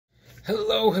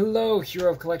Hello,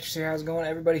 Hero of Collectors here. How's it going,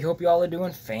 everybody? Hope you all are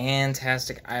doing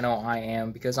fantastic. I know I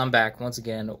am, because I'm back once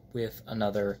again with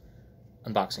another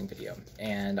unboxing video.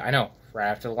 And I know, right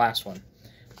after the last one.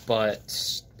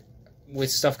 But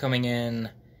with stuff coming in,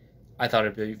 I thought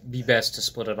it'd be best to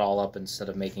split it all up instead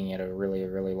of making it a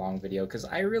really long video, because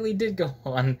I really did go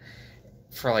on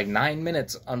for like 9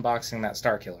 minutes unboxing that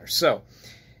Starkiller. So,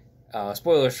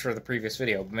 spoilers for the previous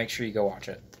video, but make sure you go watch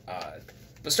it.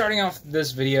 But starting off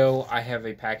this video, I have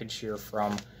a package here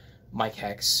from Mike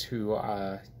Hex, who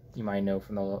you may know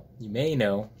from the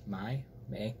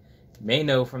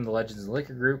Legends of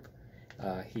Liquor group.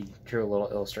 He drew a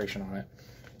little illustration on it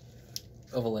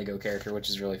of a Lego character, which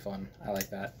is really fun. I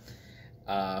like that.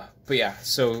 But yeah,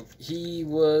 so he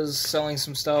was selling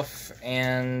some stuff,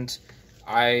 and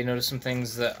I noticed some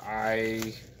things that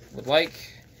I would like.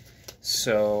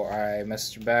 So I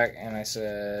messaged him back, and I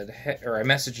said, or I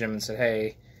messaged him and said,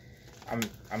 "Hey, I'm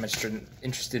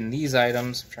interested in these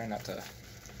items." I'm trying not to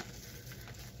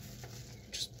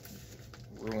just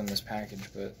ruin this package,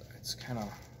 but it's kind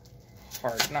of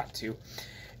hard not to.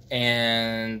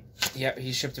 And yeah,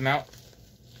 he shipped them out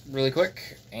really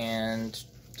quick, and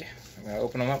yeah, I'm gonna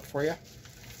open them up for you.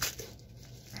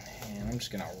 And I'm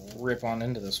just gonna rip on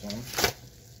into this one.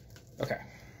 Okay.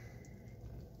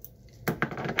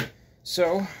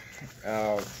 So,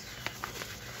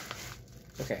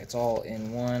 okay, it's all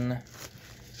in one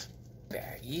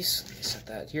baggie, so let me set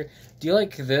that here. Do you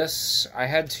like this? I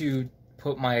had to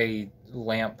put my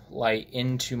lamp light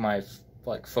into my,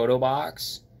 photo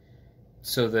box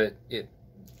so that I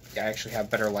actually have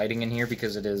better lighting in here,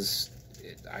 because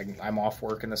I'm off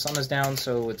work and the sun is down,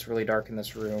 so it's really dark in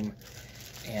this room,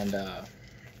 and,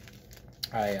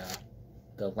 the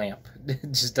lamp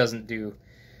just doesn't do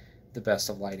the best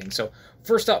of lighting. So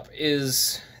first up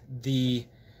is the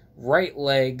right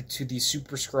leg to the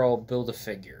Super Skrull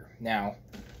Build-A-Figure. Now,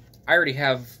 I already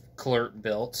have Kl'rt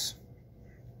built,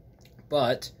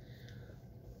 but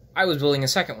I was building a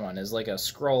second one as like a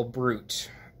Skrull Brute,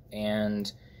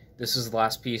 and this is the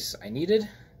last piece I needed.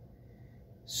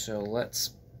 So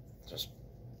let's just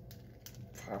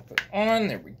pop it on.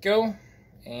 There we go.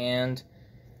 And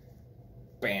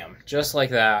bam, just like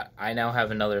that, I now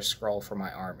have another Skrull for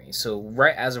my army. So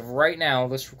as of right now,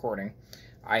 this recording,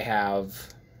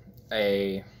 I've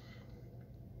got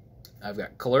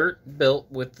Kl'rt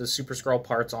built with the Super Skrull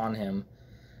parts on him.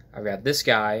 I've got this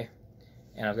guy,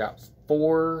 and I've got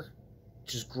 4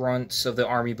 just grunts of the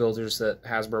army builders that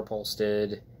Hasbro Pulse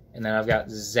did, and then I've got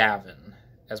Zavin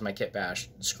as my Kit Bash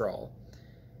Skrull.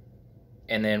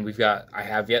 And then I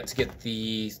have yet to get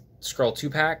the Skrull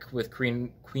 2-pack with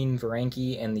Queen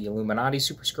Varanki and the Illuminati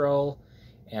Super Skrull,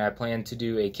 and I plan to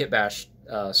do a Kit Bash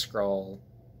Skrull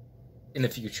in the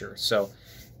future. So,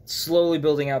 slowly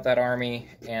building out that army,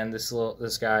 and this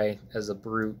guy as a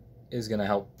Brute is going to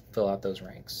help fill out those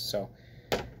ranks. So,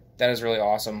 that is really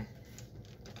awesome.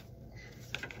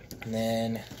 And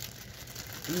then,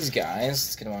 these guys,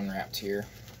 let's get them unwrapped here.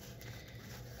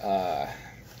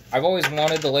 I've always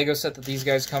wanted the Lego set that these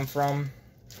guys come from.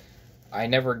 I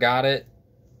never got it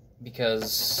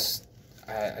because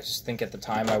I just think at the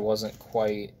time I wasn't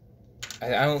quite...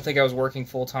 I don't think I was working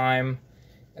full-time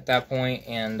at that point,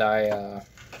 and I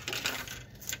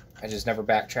just never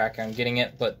backtracked on getting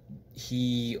it. But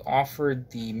he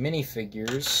offered the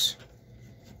minifigures,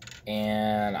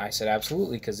 and I said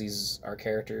absolutely, because these are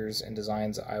characters and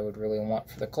designs I would really want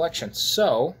for the collection.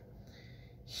 So,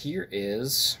 here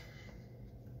is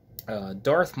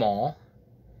Darth Maul.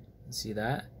 See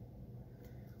that?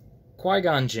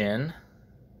 Qui-Gon Jinn,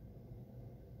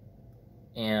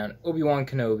 and Obi-Wan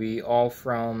Kenobi, all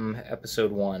from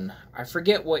Episode 1. I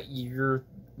forget what year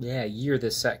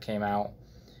this set came out,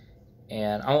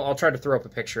 and I'll try to throw up a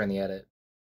picture in the edit.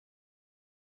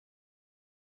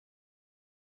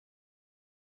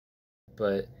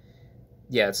 But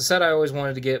yeah, it's a set I always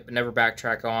wanted to get but never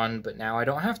backtrack on, but now I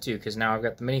don't have to, because now I've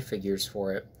got the minifigures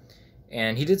for it.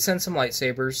 And he did send some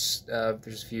lightsabers.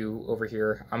 There's a few over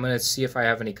here. I'm going to see if I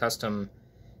have any custom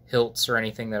hilts or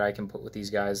anything that I can put with these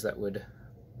guys that would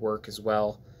work as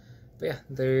well. But yeah,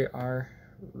 they are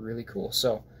really cool.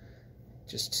 So,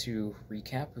 just to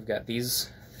recap, we've got these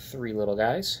 3 little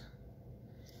guys.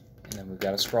 And then we've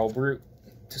got a Skrull Brute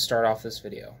to start off this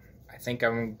video. I think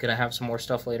I'm going to have some more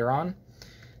stuff later on.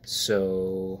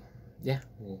 So, yeah,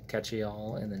 we'll catch you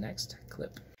all in the next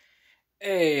clip.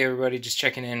 Hey everybody, just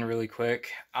checking in really quick.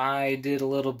 I did a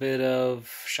little bit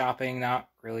of shopping, not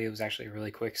really, it was actually a really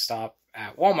quick stop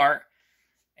at Walmart,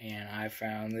 and I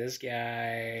found this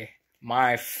guy,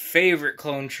 my favorite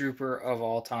clone trooper of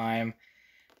all time,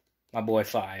 my boy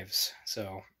Fives.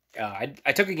 So I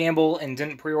took a gamble and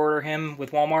didn't pre-order him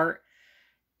with Walmart,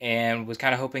 and was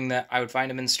kind of hoping that I would find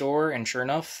them in store, and sure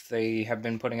enough, they have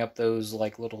been putting up those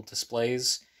like little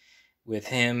displays with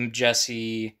him,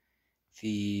 Jesse,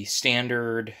 the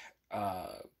standard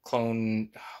clone,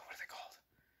 what are they called?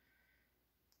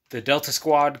 The Delta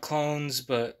Squad clones,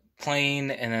 but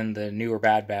plain, and then the newer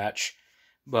Bad Batch.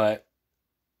 But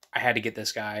I had to get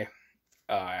this guy.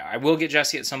 I will get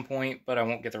Jesse at some point, but I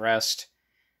won't get the rest.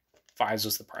 5s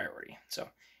was the priority. So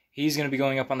he's going to be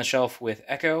going up on the shelf with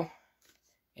Echo,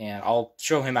 and I'll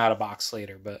show him out of box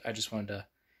later, but I just wanted to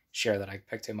share that I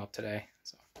picked him up today.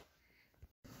 So.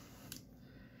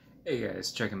 Hey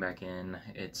guys, checking back in.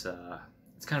 It's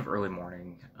kind of early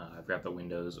morning. I've got the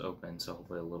windows open, so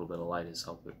hopefully a little bit of light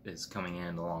is coming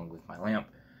in along with my lamp.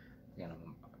 Again,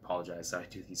 I apologize that I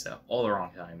do these at all the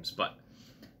wrong times, but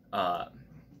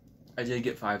I did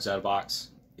get 5s out of box.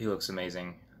 He looks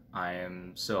amazing. I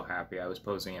am so happy. I was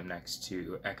posing him next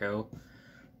to Echo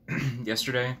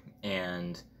yesterday,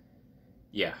 and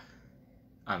yeah,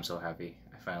 I'm so happy.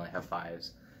 I finally have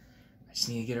 5s. I just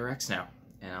need to get a Rex now,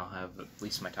 and I'll have at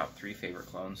least my top 3 favorite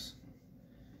clones.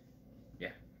 Yeah,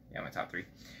 my top 3.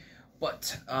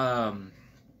 But,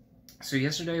 so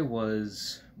yesterday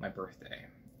was my birthday,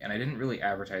 and I didn't really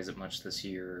advertise it much this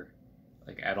year,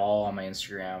 like, at all on my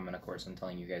Instagram, and of course I'm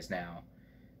telling you guys now.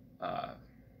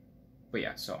 But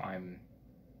yeah, so I'm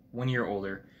 1 year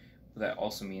older, but that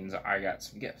also means I got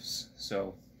some gifts.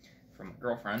 So, from my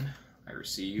girlfriend, I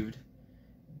received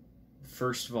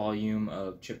first volume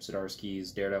of Chip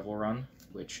Zdarsky's Daredevil run,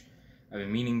 which I've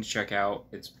been meaning to check out.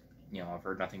 It's, you know, I've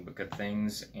heard nothing but good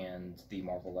things, and the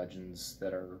Marvel Legends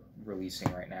that are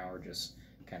releasing right now are just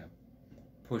kind of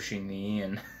pushing me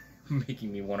and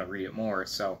making me want to read it more.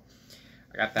 So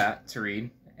I got that to read,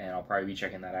 and I'll probably be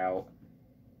checking that out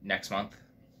next month.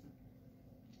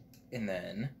 And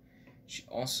then she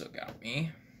also got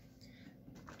me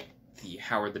the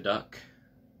Howard the Duck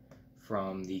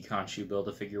from the Khonshu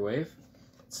Build-A-Figure wave.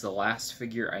 It's the last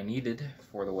figure I needed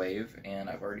for the wave, and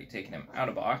I've already taken him out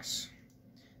of box.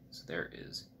 So there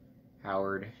is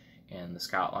Howard and the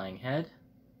Scott Lang head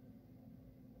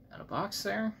out of box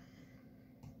there.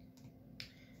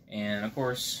 And of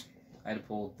course, I had to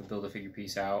pull the Build-A-Figure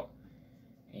piece out,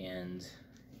 and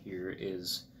here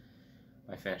is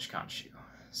my finished Khonshu.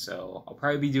 So I'll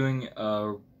probably be doing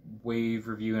a wave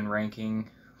review and ranking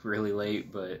really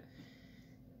late, but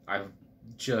I've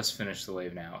just finished the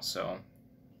wave now, so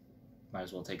might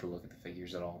as well take a look at the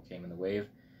figures that all came in the wave.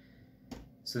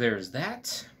 So there's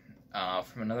that.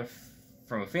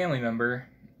 From a family member,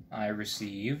 I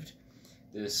received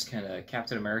this kind of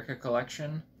Captain America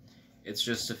collection. It's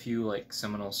just a few like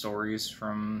seminal stories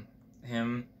from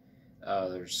him.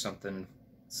 There's something,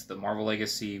 it's the Marvel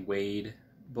Legacy Wade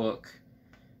book,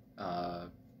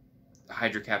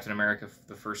 Hydra Captain America,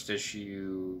 the first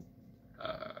issue,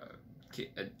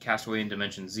 Castaway in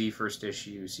Dimension Z first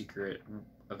issue, Secret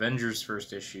Avengers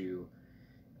first issue,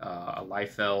 a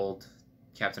Liefeld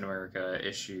Captain America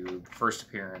issue, first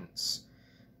appearance,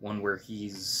 one where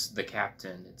he's the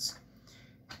captain.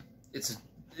 It's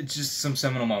just some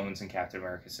seminal moments in Captain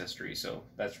America's history, so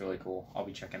that's really cool. I'll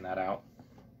be checking that out.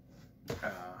 Let me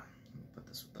put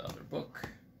this with the other book.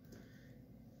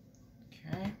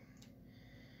 Okay.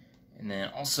 And then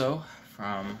also,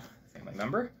 from a family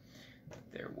member,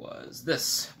 there was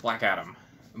this, Black Adam,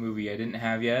 a movie I didn't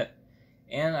have yet,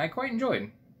 and I quite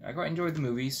enjoyed. I quite enjoyed the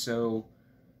movie, so,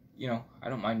 you know, I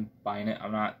don't mind buying it.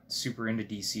 I'm not super into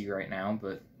DC right now,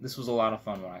 but this was a lot of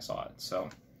fun when I saw it, so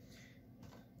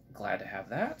glad to have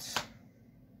that.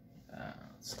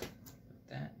 Let's put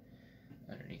that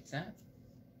underneath that.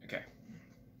 Okay.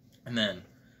 And then,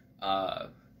 the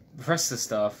rest of the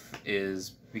stuff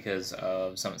is because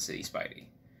of Summit City Spidey.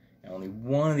 And only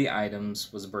one of the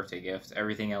items was a birthday gift.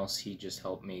 Everything else he just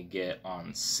helped me get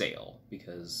on sale,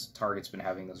 because Target's been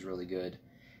having those really good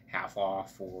half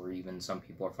off, or even some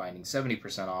people are finding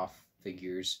 70% off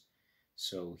figures.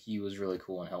 So he was really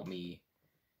cool and helped me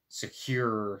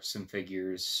secure some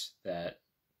figures that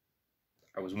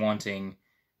I was wanting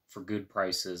for good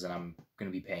prices, and I'm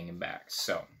going to be paying him back.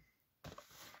 So,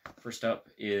 first up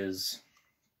is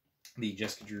the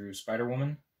Jessica Drew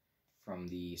Spider-Woman from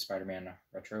the Spider-Man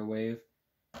Retro Wave.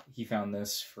 He found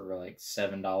this for like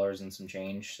 $7 and some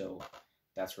change, so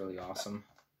that's really awesome.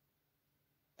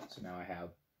 So now I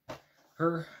have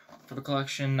her for the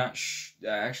collection.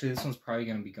 Actually, this one's probably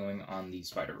going to be going on the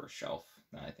Spider-Verse shelf,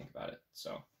 now that I think about it.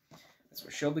 So that's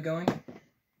where she'll be going.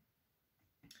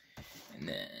 And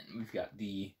then we've got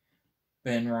the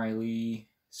Ben Reilly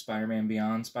Spider-Man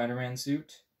Beyond Spider-Man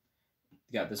suit.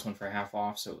 Got this one for half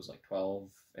off, so it was like 12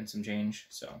 and some change.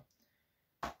 So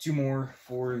 2 more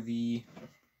for the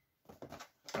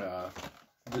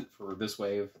for this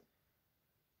wave.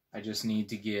 I just need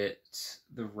to get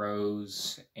the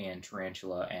Rose and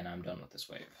Tarantula, and I'm done with this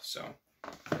wave. So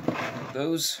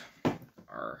those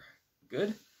are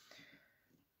good.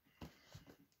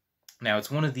 Now,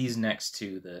 it's one of these next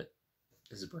two that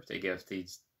is a birthday gift. He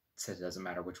said it doesn't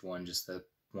matter which one, just that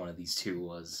one of these two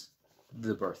was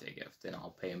the birthday gift, and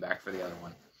I'll pay him back for the other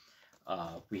one.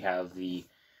 We have the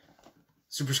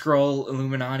Super Skrull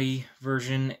Illuminati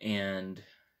version and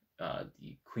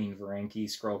the Queen Varanki,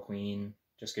 Skrull Queen,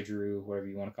 Jessica Drew, whatever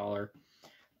you want to call her.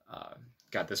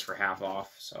 Got this for half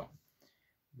off, so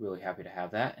really happy to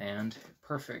have that, and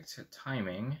perfect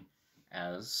timing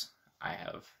as I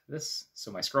have this.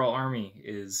 So my Skrull army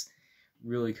is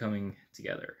really coming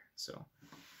together. So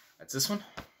that's this one.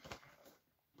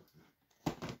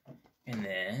 And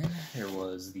then there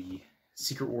was the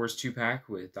Secret Wars 2-pack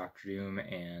with Doctor Doom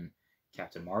and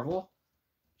Captain Marvel,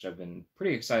 which I've been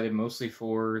pretty excited mostly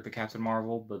for the Captain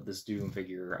Marvel, but this Doom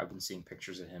figure, I've been seeing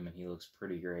pictures of him and he looks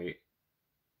pretty great.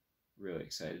 Really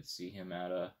excited to see him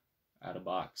out of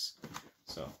box.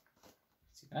 So,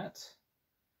 see that.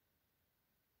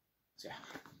 So yeah,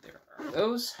 there are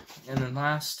those. And then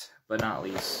last but not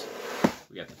least,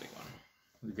 we got the big one.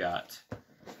 We got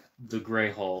the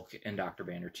Grey Hulk and Dr.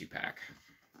 Banner 2-pack.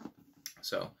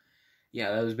 So,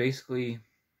 yeah, that was basically...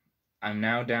 I'm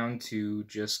now down to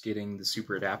just getting the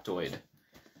Super Adaptoid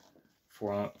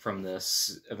from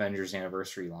this Avengers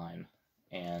Anniversary line.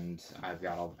 And I've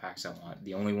got all the packs I want.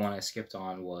 The only one I skipped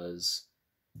on was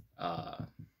the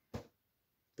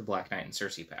Black Knight and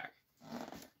Cersei pack.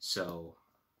 So,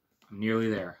 I'm nearly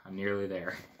there.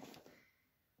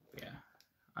 Yeah,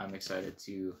 I'm excited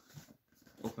to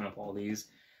open up all these.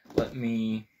 Let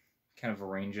me kind of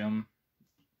arrange them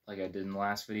like I did in the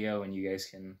last video, and you guys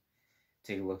can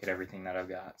take a look at everything that I've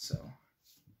got. So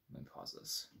let me pause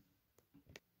this.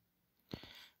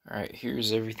 Alright,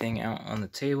 here's everything out on the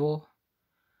table.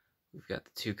 We've got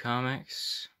the 2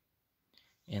 comics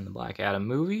and the Black Adam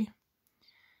movie.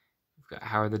 We've got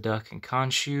Howard the Duck and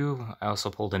Khonshu. I also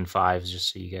pulled in 5s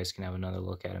just so you guys can have another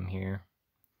look at them here.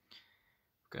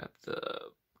 We've got the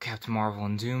Captain Marvel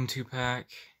and Doom 2-pack,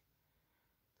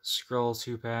 the Skrull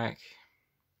 2-pack,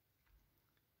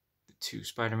 the 2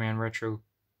 Spider-Man retro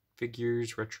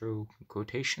figures, retro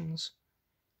quotations,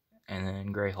 and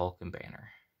then Grey Hulk and Banner.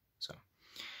 So,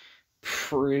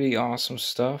 pretty awesome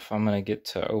stuff. I'm going to get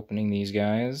to opening these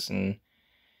guys and,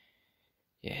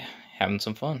 yeah, having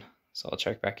some fun. So I'll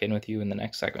check back in with you in the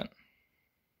next segment.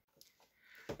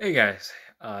 Hey guys,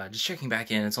 just checking back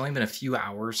in. It's only been a few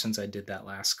hours since I did that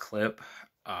last clip.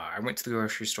 I went to the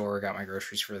grocery store, got my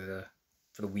groceries for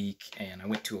the week, and I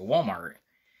went to a Walmart.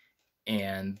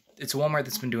 And it's a Walmart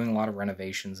that's been doing a lot of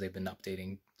renovations. They've been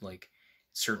updating like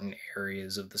certain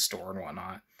areas of the store and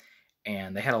whatnot.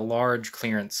 And they had a large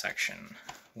clearance section.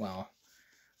 Well,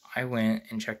 I went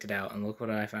and checked it out, and look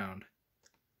what I found.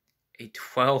 A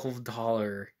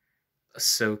 $12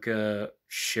 Ahsoka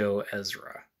Show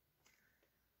Ezra.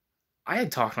 I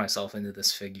had talked myself into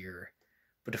this figure,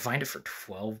 but to find it for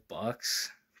 $12,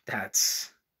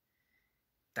 that's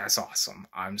awesome.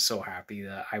 I'm so happy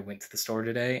that I went to the store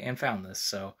today and found this.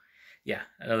 So, yeah,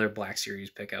 another Black Series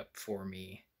pickup for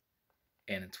me,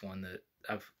 and it's one that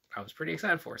I was pretty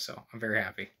excited for, so I'm very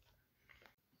happy.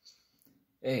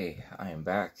 Hey, I am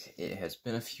back. It has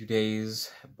been a few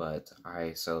days, but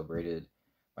I celebrated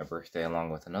my birthday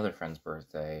along with another friend's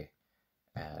birthday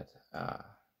at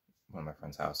one of my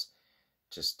friend's house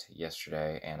just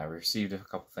yesterday, and I received a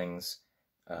couple things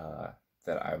that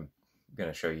I'm going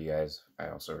to show you guys. I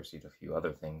also received a few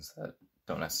other things that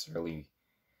don't necessarily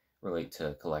relate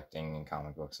to collecting and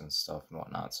comic books and stuff and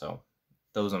whatnot, so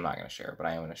those I'm not going to share, but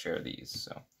I am going to share these.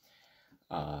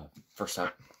 So first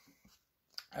up,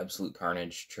 Absolute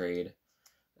Carnage trade.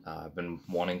 I've been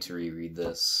wanting to reread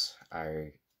this.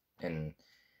 I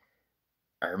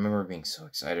remember being so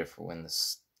excited for when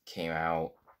this came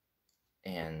out,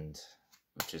 and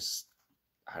just,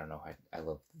 I don't know, I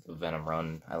love the Venom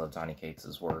run. I love Donny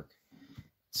Cates' work.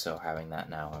 So having that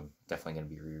now, I'm definitely going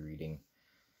to be rereading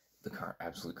the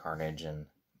Absolute Carnage, and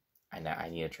I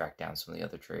need to track down some of the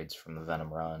other trades from the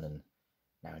Venom run, and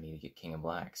now I need to get King of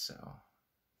Black, so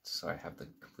I have the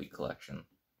complete collection.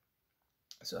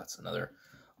 So that's another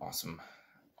awesome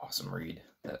read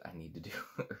that I need to do,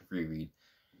 reread.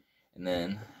 And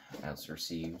then I also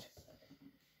received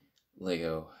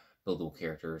Lego buildable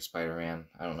character Spider-Man.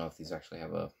 I don't know if these actually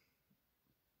have a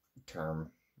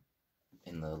term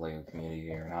in the Lego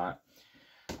community or not.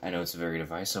 I know it's a very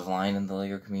divisive line in the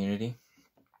Lego community,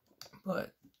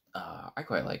 but I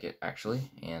quite like it, actually,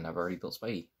 and I've already built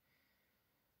Spidey.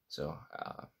 So,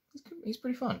 he's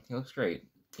pretty fun. He looks great.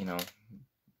 You know,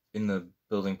 in the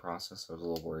building process, I was a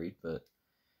little worried, but,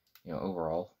 you know,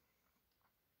 overall,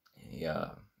 he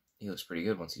looks pretty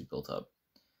good once he's built up.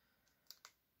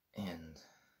 And,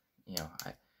 you know,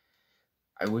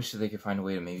 I wish that they could find a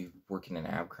way to maybe work in an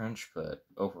ab crunch, but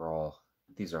overall,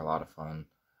 these are a lot of fun.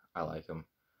 I like them.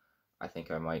 I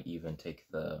think I might even take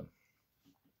the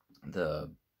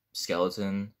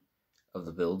skeleton of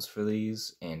the builds for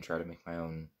these and try to make my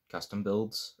own custom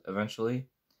builds eventually.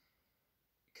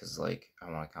 Because, like,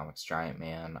 I want a Comics Giant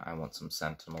Man, I want some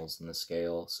Sentinels in the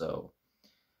scale, so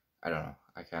I don't know.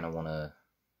 I kind of want to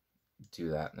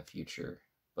do that in the future,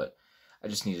 but I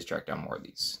just need to track down more of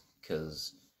these,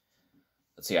 because,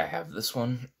 let's see, I have this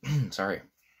one, sorry,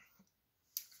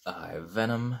 I have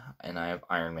Venom, and I have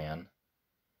Iron Man.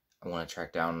 I want to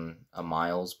track down a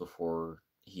Miles before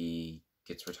he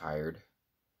gets retired,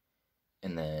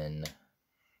 and then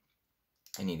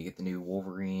I need to get the new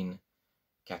Wolverine,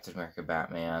 Captain America,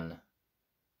 Batman,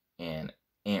 and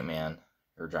Ant-Man,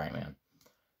 or Giant Man,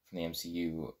 from the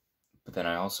MCU. But then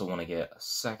I also want to get a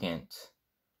second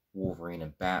Wolverine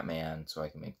and Batman so I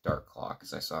can make Darkclaw,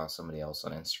 because I saw somebody else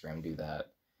on Instagram do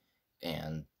that,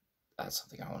 and that's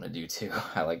something I want to do too.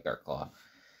 I like Darkclaw.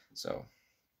 So,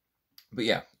 but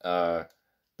yeah,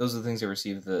 those are the things I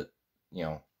received that, you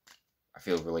know, I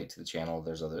feel relate to the channel.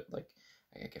 There's other, like,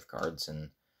 I got gift cards and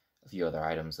a few other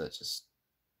items that just,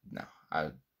 no,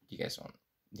 you guys don't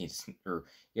need to, or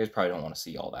you guys probably don't want to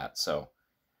see all that, so,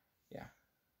 yeah.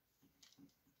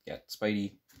 Yeah,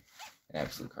 Spidey and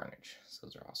Absolute Carnage, so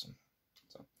those are awesome.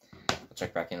 So, I'll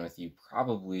check back in with you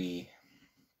probably,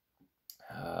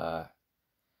 I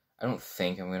don't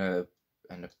think I'm going to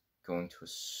end up going to a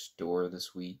store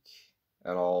this week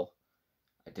at all.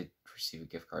 I did receive a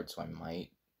gift card, so I might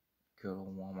go to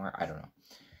Walmart, I don't know.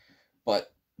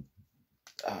 But,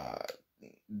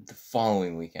 the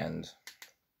following weekend,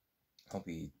 I'll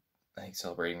be, I think,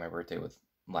 celebrating my birthday with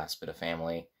last bit of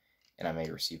family, and I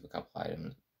may receive a couple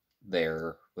items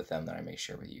there with them that I may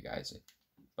share with you guys,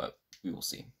 but we will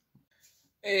see.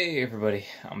 Hey everybody,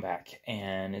 I'm back,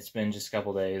 and it's been just a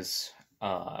couple days.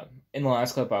 In the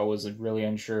last clip, I was really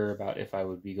unsure about if I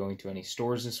would be going to any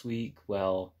stores this week.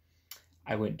 Well,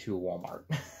 I went to a Walmart,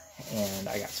 and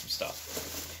I got some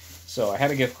stuff. So I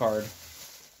had a gift card,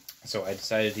 so I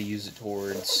decided to use it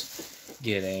towards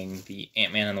getting the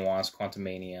Ant-Man and the Wasp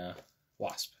Quantumania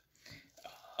Wasp.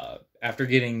 After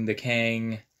getting the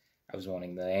Kang, I was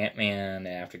wanting the Ant-Man, and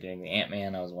after getting the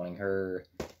Ant-Man, I was wanting her,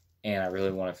 and I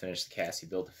really want to finish the Cassie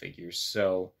Build-A-Figures,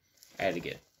 so I had to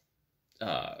get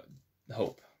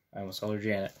Hope. I almost called her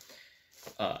Janet.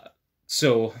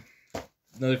 So,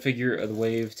 another figure of the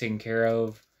Wave taken care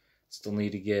of. Still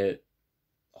need to get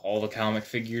all the comic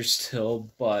figures still,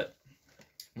 but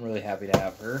I'm really happy to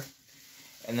have her.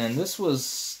 And then this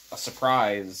was a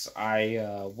surprise.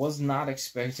 I was not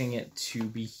expecting it to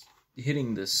be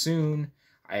hitting this soon.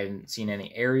 I hadn't seen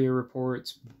any area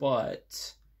reports,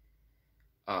 but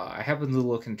I happened to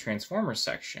look in the Transformers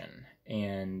section,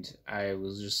 and I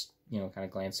was just, you know, kind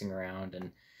of glancing around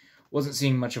and wasn't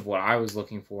seeing much of what I was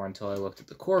looking for until I looked at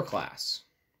the core class.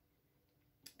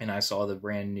 And I saw the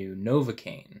brand new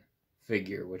Novocaine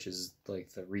figure, which is like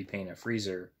the repaint of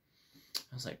Freezer.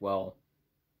 I was like, well,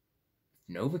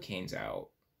 if Novocaine's out,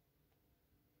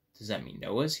 does that mean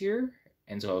Noah's here?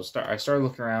 And so I started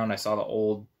looking around. I saw the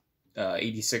old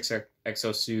 86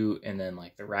 exosuit, and then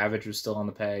like the Ravage was still on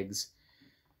the pegs.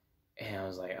 And I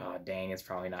was like, oh, dang, it's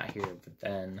probably not here. But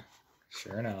then,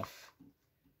 sure enough,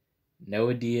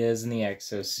 Noah Diaz in the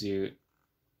exosuit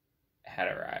had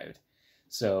arrived.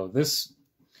 So this,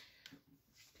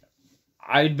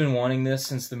 I'd been wanting this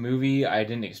since the movie. I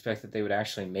didn't expect that they would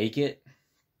actually make it.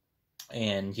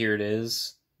 And here it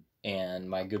is. And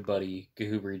my good buddy,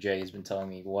 Gahubri J, has been telling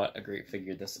me what a great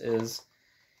figure this is.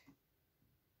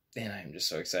 And I'm just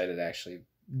so excited to actually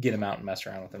get him out and mess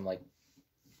around with him. Like,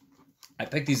 I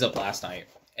picked these up last night,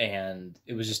 and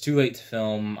it was just too late to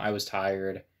film. I was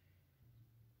tired,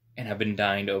 and I've been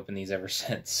dying to open these ever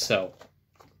since. So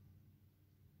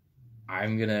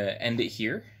I'm going to end it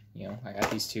here. You know, I got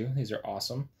these two. These are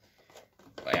awesome.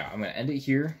 But yeah, I'm going to end it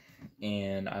here,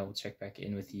 and I will check back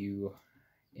in with you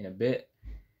in a bit.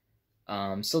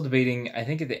 Still debating. I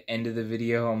think at the end of the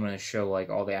video, I'm going to show like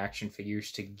all the action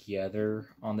figures together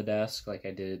on the desk like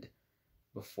I did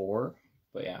before.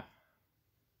 But yeah,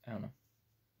 I don't know.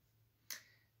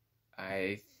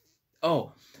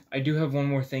 I do have one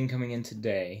more thing coming in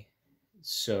today,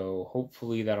 so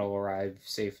hopefully that'll arrive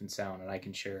safe and sound, and I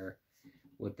can share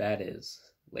what that is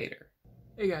later.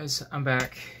 Hey guys, I'm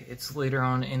back. It's later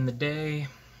on in the day.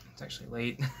 It's actually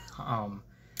late.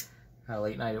 Had a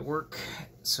late night at work,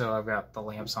 so I've got the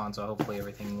lamps on, so hopefully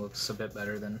everything looks a bit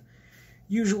better than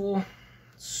usual.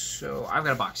 So I've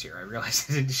got a box here. I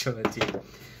realized I didn't show that to you.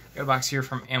 I got a box here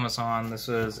from Amazon. This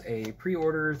was a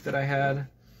pre-order that I had.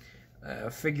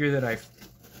 A figure that I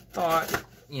thought,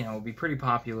 you know, would be pretty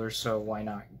popular, so why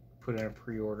not put in a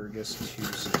pre-order just to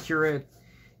secure it.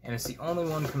 And it's the only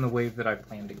one from the wave that I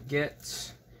plan to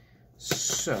get.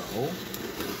 So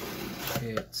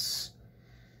it's,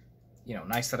 you know,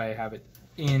 nice that I have it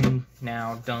in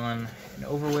now, done and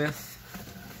over with.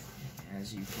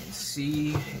 As you can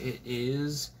see, it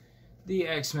is the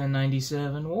X-Men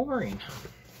 97 Wolverine.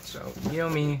 So, you know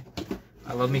me,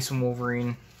 I love me some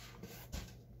Wolverine.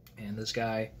 And this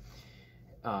guy,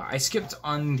 I skipped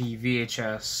on the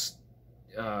VHS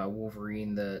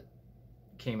Wolverine that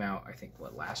came out, I think,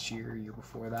 what, last year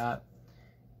before that?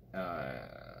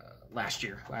 Last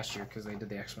year, because they did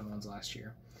the X-Men ones last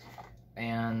year.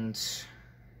 And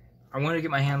I wanted to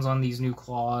get my hands on these new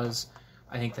claws.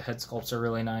 I think the head sculpts are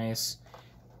really nice.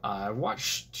 I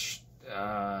watched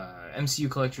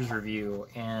MCU Collector's review,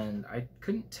 and I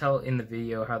couldn't tell in the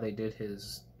video how they did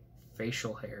his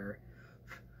facial hair,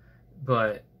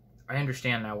 but I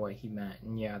understand now what he meant,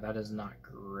 and yeah, that is not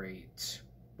great.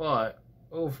 But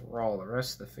overall, the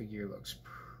rest of the figure looks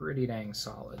pretty dang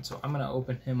solid, so I'm going to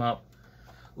open him up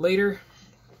later.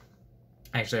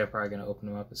 Actually, I'm probably going to open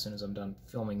him up as soon as I'm done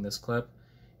filming this clip,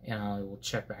 and I will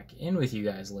check back in with you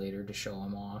guys later to show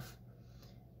him off.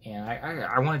 And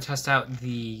I want to test out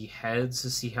the heads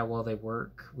to see how well they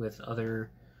work with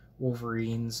other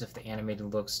Wolverines, if the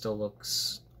animated look still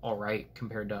looks alright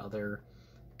compared to other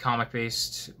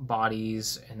comic-based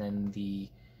bodies, and then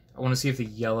I want to see if the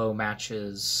yellow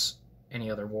matches any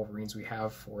other Wolverines we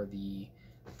have for the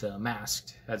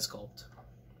masked head sculpt.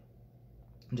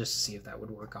 Just to see if that would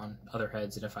work on other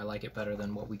heads, and if I like it better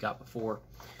than what we got before.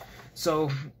 So,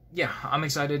 yeah, I'm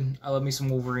excited. I love me some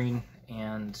Wolverine,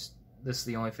 and this is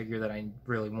the only figure that I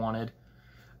really wanted.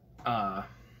 I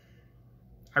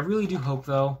really do hope,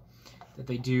 though, that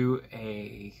they do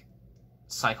a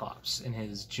Cyclops in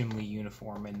his Jim Lee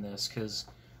uniform in this, because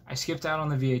I skipped out on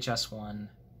the VHS one.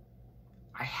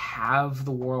 I have the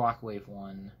Warlock Wave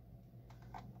one,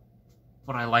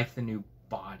 but I like the new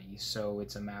body, so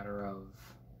it's a matter of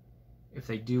if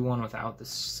they do one without the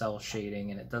cell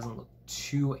shading and it doesn't look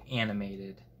too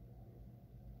animated,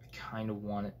 I kind of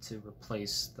want it to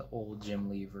replace the old Jim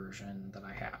Lee version that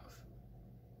I have.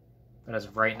 But as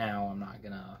of right now, I'm not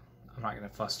gonna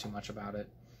fuss too much about it.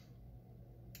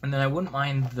 And then I wouldn't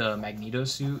mind the Magneto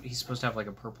suit. He's supposed to have like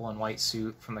a purple and white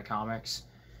suit from the comics.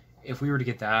 If we were to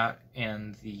get that,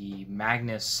 and the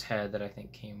Magnus head that I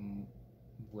think came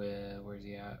with, where's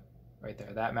he at? Right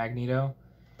there, that Magneto.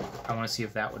 I want to see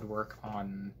if that would work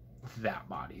on that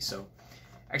body. So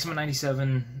X-Men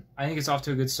 97, I think it's off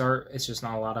to a good start. It's just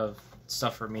not a lot of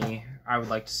stuff for me. I would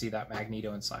like to see that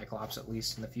Magneto and Cyclops at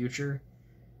least in the future,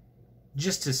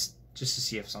 just to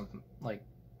see if something like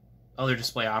other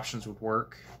display options would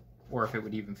work, or if it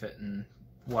would even fit in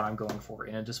what I'm going for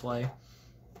in a display.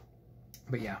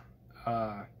 But yeah,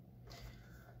 I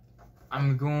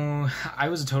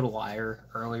was a total liar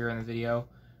earlier in the video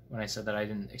when I said that I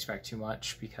didn't expect too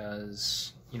much,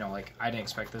 because, you know, like, I didn't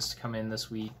expect this to come in this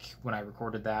week when I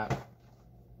recorded that.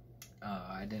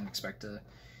 I didn't expect to,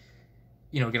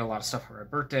 you know, get a lot of stuff for my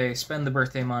birthday, spend the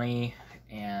birthday money,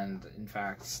 and in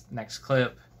fact, next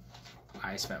clip,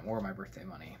 I spent more of my birthday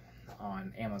money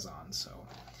on Amazon, so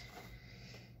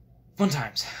fun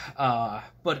times,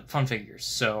 but fun figures,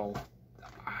 so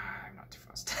I'm not too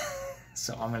fussed.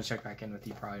 So I'm going to check back in with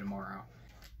you probably tomorrow.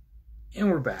 And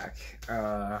we're back.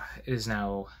 It is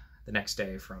now the next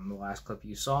day from the last clip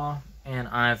you saw, and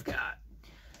I've got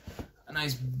a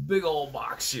nice big old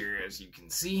box here, as you can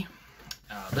see.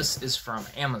 This is from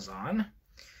Amazon,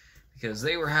 because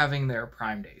they were having their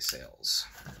Prime Day sales,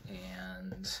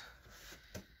 and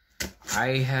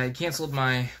I had canceled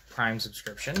my Prime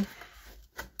subscription,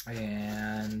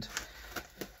 and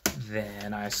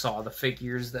then I saw the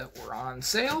figures that were on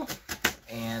sale,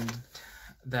 and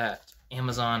that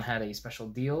Amazon had a special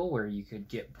deal where you could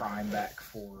get Prime back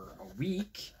for a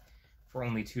week for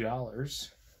only $2.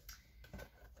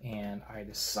 And I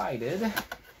decided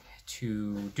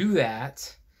to do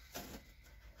that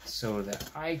so that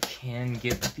I can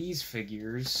get these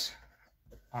figures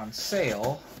on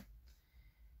sale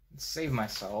and save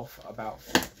myself about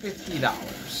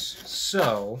 $50.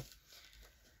 So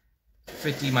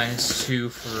 50 minus 2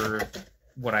 for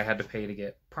what I had to pay to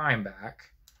get Prime back.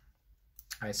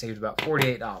 I saved about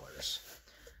 $48,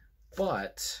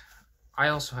 but I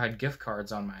also had gift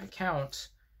cards on my account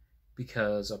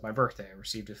because of my birthday. I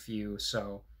received a few,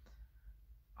 so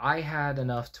I had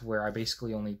enough to where I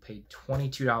basically only paid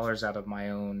 $22 out of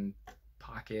my own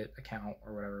pocket account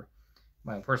or whatever,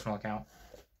 my own personal account,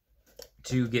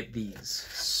 to get these.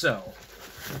 So,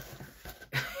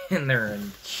 and they're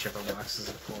in shipper boxes,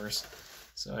 of course.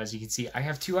 So as you can see, I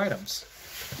have 2 items.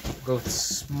 We'll go with the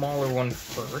smaller one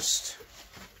first.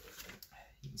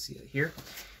 You can see it here.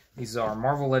 These are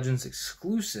Marvel Legends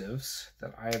exclusives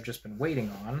that I have just been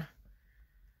waiting on.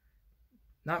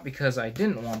 Not because I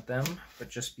didn't want them, but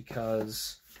just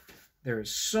because there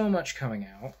is so much coming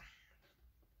out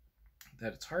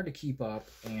that it's hard to keep up,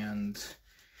 and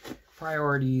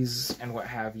priorities and what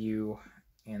have you,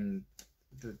 and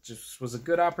it just was a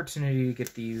good opportunity to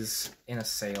get these in a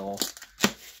sale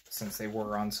since they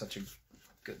were on such a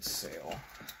good sale.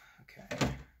 Okay,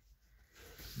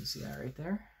 you see that right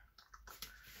there?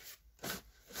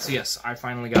 So yes, I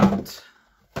finally got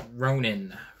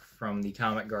Ronin from the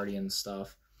Comic Guardian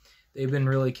stuff. They've been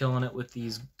really killing it with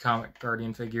these Comic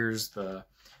Guardian figures, the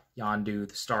Yondu,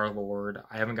 the Star-Lord.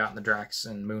 I haven't gotten the Drax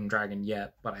and Moondragon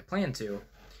yet, but I plan to.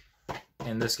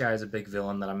 And this guy is a big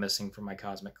villain that I'm missing from my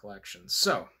Cosmic collection.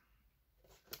 So,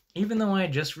 even though I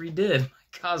just redid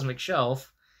my Cosmic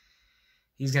shelf,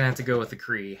 he's going to have to go with the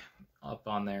Kree up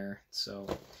on there. So,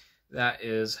 that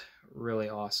is really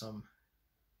awesome.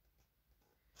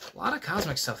 A lot of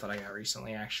Cosmic stuff that I got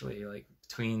recently, actually, like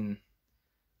between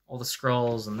all the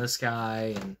Skrulls and this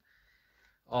guy and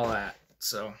all that.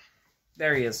 So,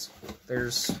 there he is.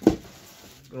 There's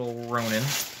little Ronin.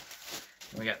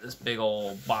 And we got this big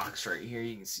old box right here.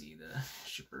 You can see the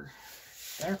shipper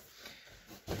there.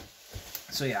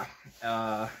 So yeah,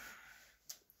 I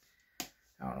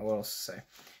don't know what else to say.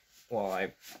 Well,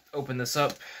 I open this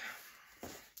up.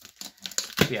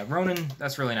 Yeah, Ronin,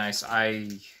 that's really nice.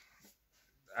 The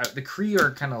Kree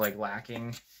are kind of like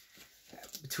lacking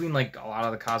between like a lot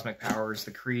of the cosmic powers.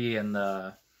 The Kree and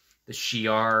the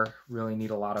Shi'ar really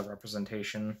need a lot of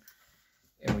representation,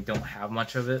 and we don't have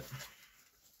much of it.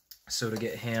 So to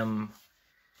get him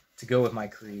to go with my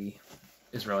Kree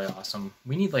is really awesome.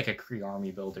 We need like a Kree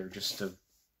army builder just to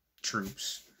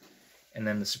troops, and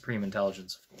then the Supreme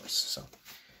Intelligence, of course. So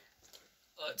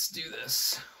let's do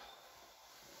this.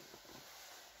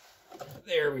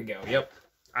 There we go. Yep.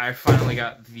 I finally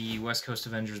got the West Coast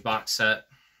Avengers box set.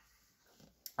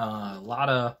 A lot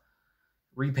of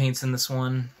repaints in this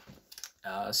one.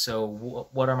 So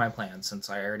what are my plans, since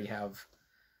I already have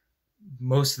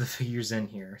most of the figures in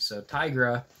here? So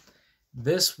Tigra,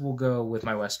 this will go with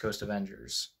my West Coast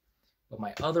Avengers, but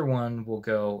my other one will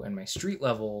go in my street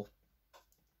level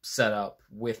setup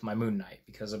with my Moon Knight,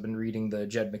 because I've been reading the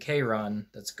Jed MacKay run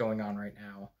that's going on right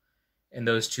now, and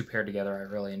those two paired together, I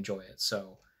really enjoy it.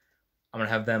 So I'm going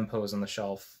to have them pose on the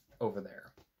shelf over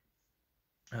there.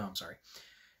 Oh, I'm sorry.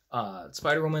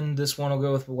 Spider-Woman, this one will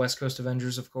go with the West Coast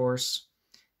Avengers, of course.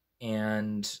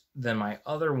 And then my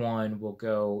other one will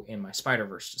go in my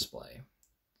Spider-Verse display.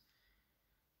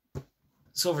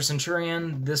 Silver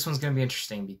Centurion, this one's going to be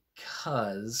interesting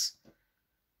because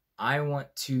I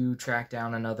want to track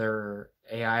down another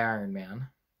AI Iron Man.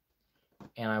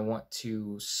 And I want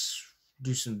to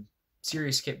do some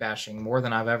serious kit bashing, more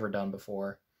than I've ever done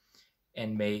before,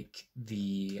 and make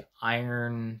the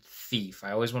Iron Thief.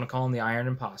 I always want to call him the Iron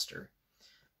Imposter,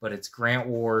 but it's Grant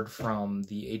Ward from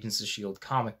the Agents of S.H.I.E.L.D.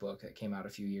 comic book that came out a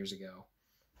few years ago.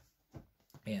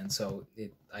 And so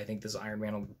I think this Iron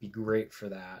Man will be great for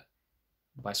that,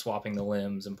 by swapping the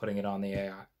limbs and putting it on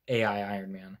the AI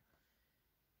Iron Man.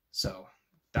 So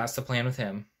that's the plan with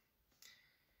him.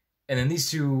 And then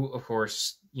these two, of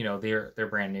course, you know, they're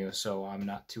brand new, so I'm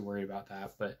not too worried about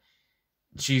that. But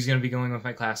she's going to be going with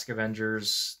my Classic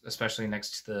Avengers, especially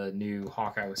next to the new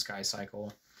Hawkeye with Sky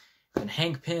Cycle. And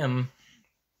Hank Pym,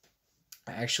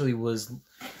 I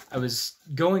was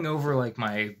going over like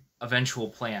my eventual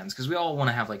plans, because we all want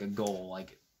to have like a goal,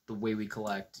 like the way we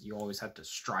collect, you always have to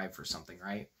strive for something,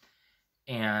 right?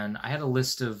 And I had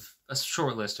a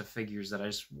short list of figures that I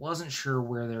just wasn't sure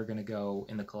where they're going to go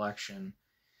in the collection.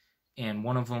 And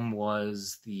one of them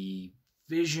was the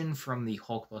Vision from the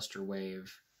Hulkbuster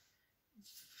wave,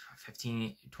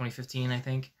 2015, I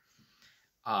think.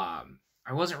 I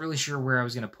wasn't really sure where I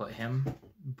was going to put him,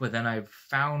 but then I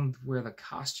found where the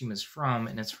costume is from,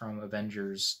 and it's from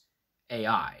Avengers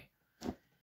AI.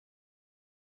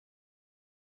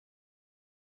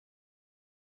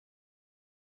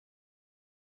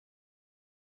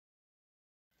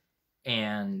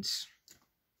 And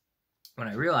when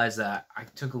I realized that, I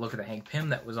took a look at the Hank Pym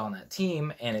that was on that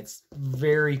team, and it's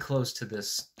very close to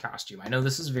this costume. I know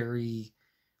this is very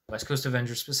West Coast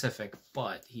Avengers specific,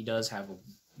 but he does have a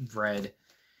red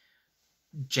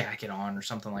jacket on or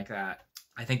something like that.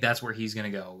 I think that's where he's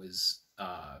going to go. Is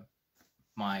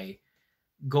my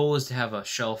goal is to have a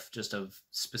shelf just of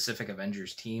specific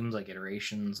Avengers teams, like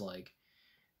iterations, like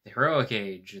the Heroic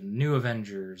Age, and New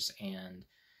Avengers, and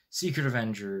Secret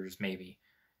Avengers, maybe,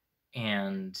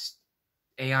 and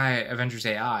AI Avengers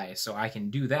AI, so I can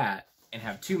do that and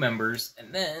have 2 members.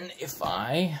 And then if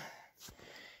I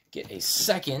get a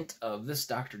second of this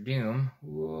Doctor Doom,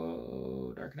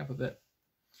 whoa, darken up a bit.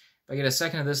 If I get a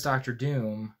second of this Doctor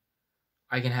Doom,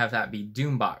 I can have that be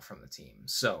Doombot from the team.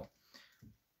 So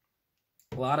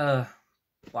a lot of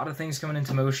things coming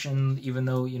into motion. Even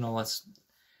though, you know,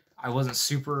 I wasn't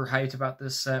super hyped about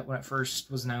this set when it first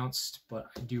was announced, but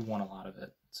I do want a lot of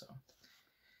it. So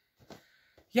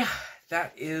yeah,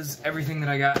 that is everything that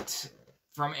I got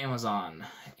from Amazon.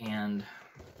 And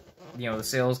you know, the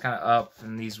sale is kind of up,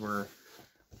 and these were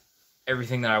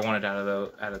everything that I wanted out of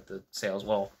the sales.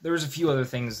 Well, there was a few other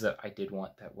things that I did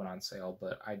want that went on sale,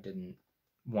 but I didn't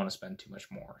want to spend too much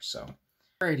more. So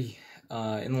alrighty,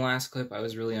 in the last clip, I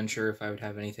was really unsure if I would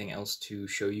have anything else to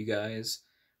show you guys,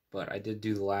 but I did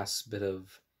do the last bit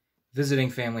of visiting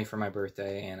family for my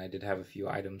birthday, and I did have a few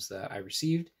items that I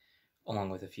received,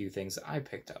 along with a few things that I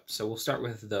picked up. So we'll start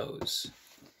with those.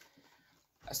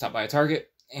 I stopped by a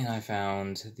Target, and I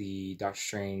found the Doctor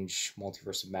Strange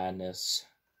Multiverse of Madness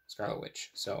Scarlet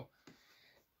Witch. So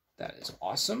that is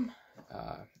awesome.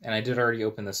 And I did already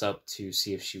open this up to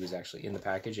see if she was actually in the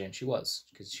package, and she was,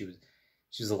 because she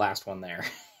was the last one there,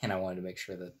 and I wanted to make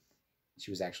sure that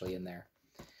she was actually in there.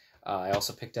 I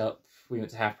also picked up, we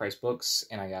went to Half Price Books,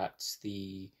 and I got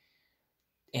the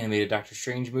animated Doctor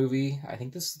Strange movie. I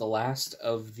think this is the last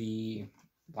of the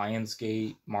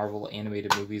Lionsgate Marvel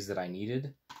animated movies that I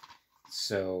needed.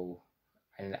 So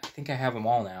I think I have them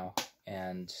all now,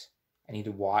 and I need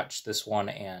to watch this one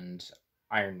and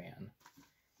Iron Man,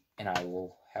 and I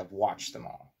will have watched them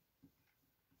all.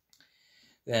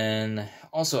 Then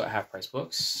also at Half Price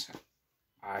Books,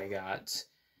 I got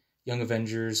Young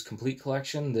Avengers Complete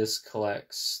Collection. This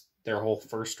collects their whole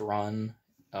first run,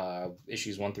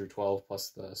 issues 1 through 12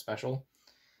 plus the special.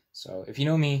 So if you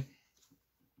know me,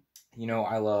 you know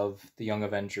I love the Young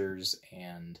Avengers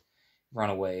and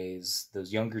Runaways,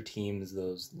 those younger teams,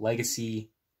 those legacy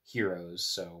heroes.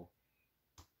 So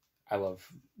I love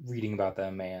reading about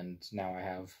them, and now I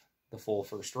have the full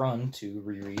first run to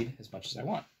reread as much as I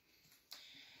want.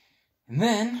 And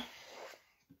then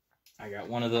I got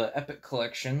one of the Epic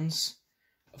collections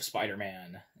of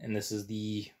Spider-Man, and this is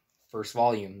the first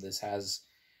volume. This has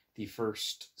the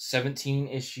first 17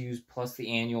 issues plus the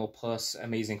annual plus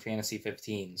Amazing Fantasy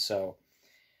 15. So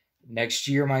next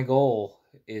year my goal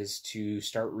is to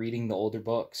start reading the older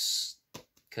books,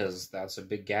 because that's a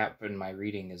big gap in my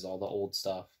reading, is all the old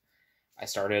stuff. I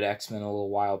started X-Men a little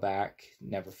while back,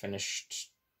 never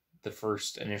finished the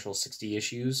first initial 60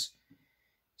 issues,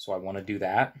 so I want to do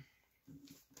that.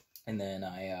 And then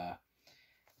I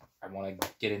want to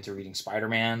get into reading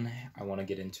Spider-Man. I want to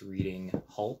get into reading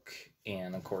Hulk,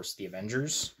 and of course the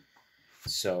Avengers.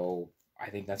 So I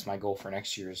think that's my goal for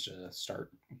next year, is to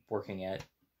start working at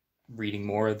reading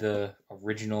more of the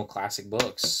original classic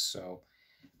books. So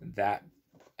that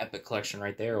Epic collection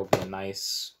right there will be a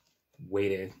nice way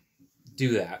to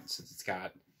do that, since it's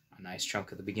got a nice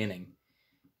chunk at the beginning.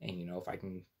 And you know, if I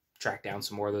can track down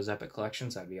some more of those Epic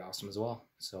collections, that'd be awesome as well.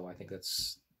 So I think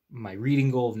that's my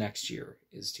reading goal of next year,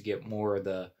 is to get more of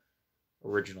the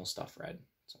original stuff read.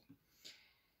 So,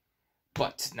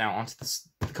 but now onto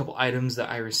a couple items that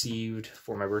I received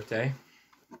for my birthday.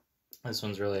 This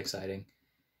one's really exciting,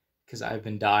 because I've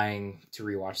been dying to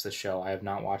rewatch this show. I have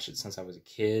not watched it since I was a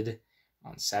kid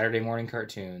on Saturday morning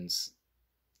cartoons.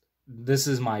 This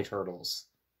is my Turtles.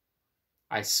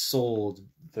 I sold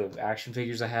the action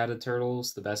figures I had of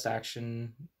Turtles, the best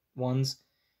action ones,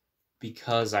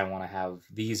 because I want to have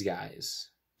these guys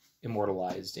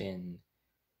immortalized in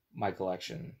my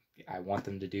collection. I want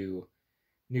them to do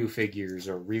new figures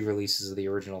or re-releases of the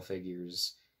original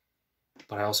figures,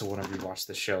 but I also want to rewatch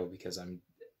the show, because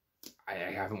I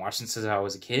haven't watched it since I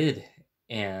was a kid,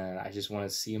 and I just want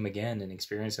to see them again and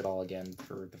experience it all again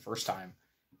for the first time,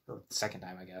 or the second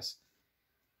time, I guess.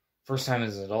 First time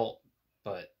as an adult,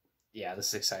 but yeah, this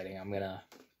is exciting. I'm gonna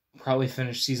probably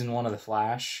finish season 1 of The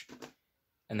Flash,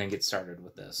 and then get started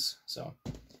with this. So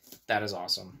that is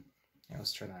awesome. Yeah,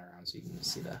 let's turn that around so you can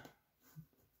see the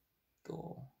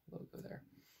little logo there.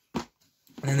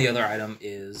 And then the other item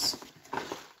is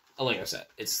a Lego set.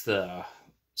 It's the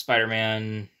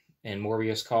Spider-Man and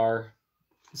Morbius car.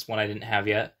 It's one I didn't have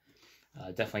yet.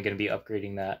 Definitely going to be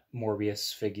upgrading that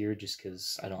Morbius figure, just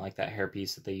because I don't like that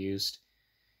hairpiece that they used.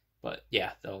 But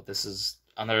yeah, though, this is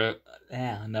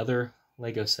another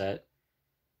Lego set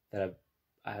that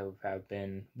I have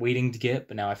been waiting to get,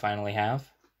 but now I finally have,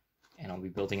 and I'll be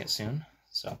building it soon.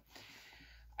 So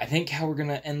I think how we're going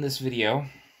to end this video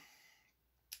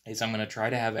is I'm going to try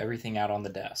to have everything out on the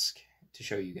desk to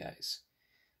show you guys.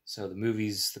 So the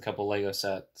movies, the couple Lego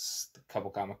sets, the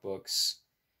couple comic books,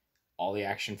 all the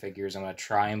action figures, I'm going to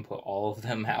try and put all of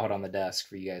them out on the desk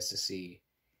for you guys to see.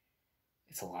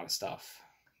 It's a lot of stuff.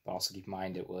 But also keep in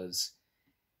mind it was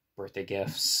birthday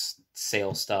gifts,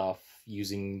 sale stuff,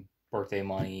 using birthday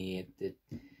money.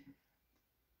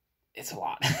 It's a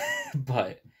lot.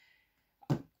 But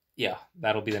yeah,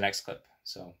 that'll be the next clip.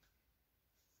 So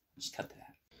just cut to that.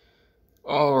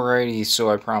 Alrighty,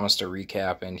 so I promised a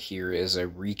recap, and here is a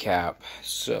recap.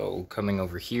 So coming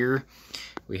over here,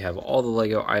 we have all the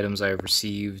Lego items I have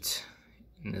received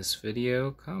in this video.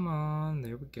 Come on,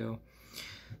 there we go.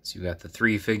 So you got the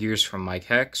 3 figures from Mike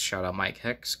Hex. Shout out Mike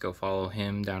Hex. Go follow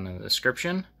him down in the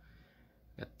description.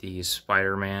 Got the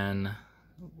Spider-Man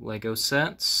Lego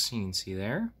sets. You can see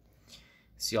there.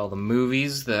 See all the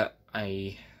movies that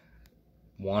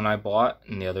one I bought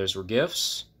and the others were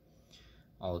gifts.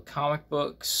 All the comic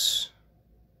books.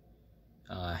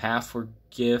 Half were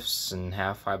gifts and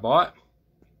half I bought.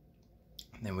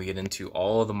 And then we get into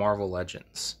all of the Marvel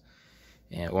Legends.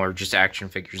 Or just action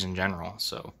figures in general.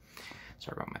 So,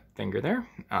 sorry about my finger there.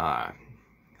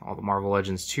 All the Marvel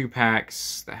Legends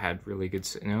 2-packs that had really good...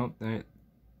 No, there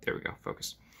we go,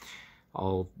 focus.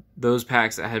 All those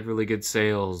packs that had really good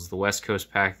sales. The West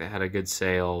Coast pack that had a good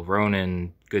sale.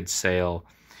 Ronin, good sale.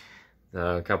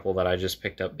 The couple that I just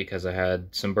picked up because I had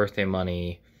some birthday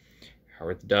money.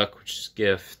 Howard the Duck, which is a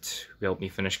gift, who helped me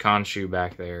finish Khonshu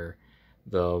back there.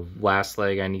 The last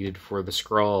leg I needed for the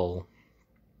Skrull.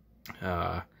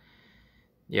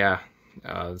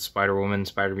 Spider-Woman,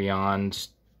 Spider-Beyond,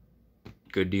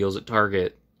 good deals at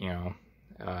Target. You know,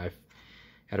 I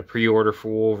had a pre-order for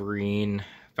Wolverine.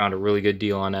 Found a really good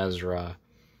deal on Ezra.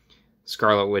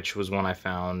 Scarlet Witch was one I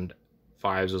found.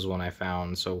 Fives was one I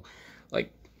found. So,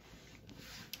 like,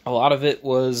 a lot of it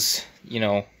was, you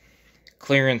know,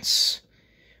 clearance.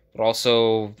 But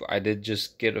also, I did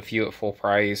just get a few at full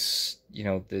price. You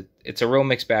know, it's a real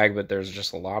mixed bag, but there's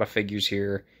just a lot of figures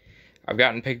here. I've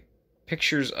gotten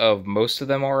pictures of most of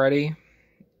them already,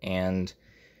 and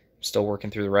I'm still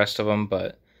working through the rest of them.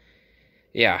 But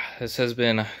yeah, this has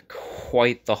been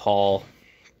quite the haul.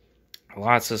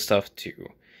 Lots of stuff to,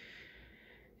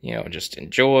 you know, just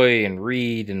enjoy and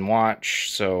read and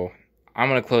watch. So I'm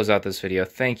going to close out this video.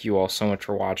 Thank you all so much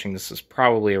for watching. This is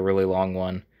probably a really long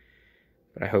one,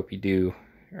 but I hope you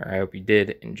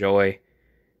did enjoy.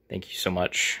 Thank you so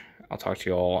much. I'll talk to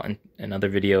you all in another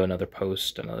video, another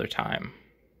post, another time.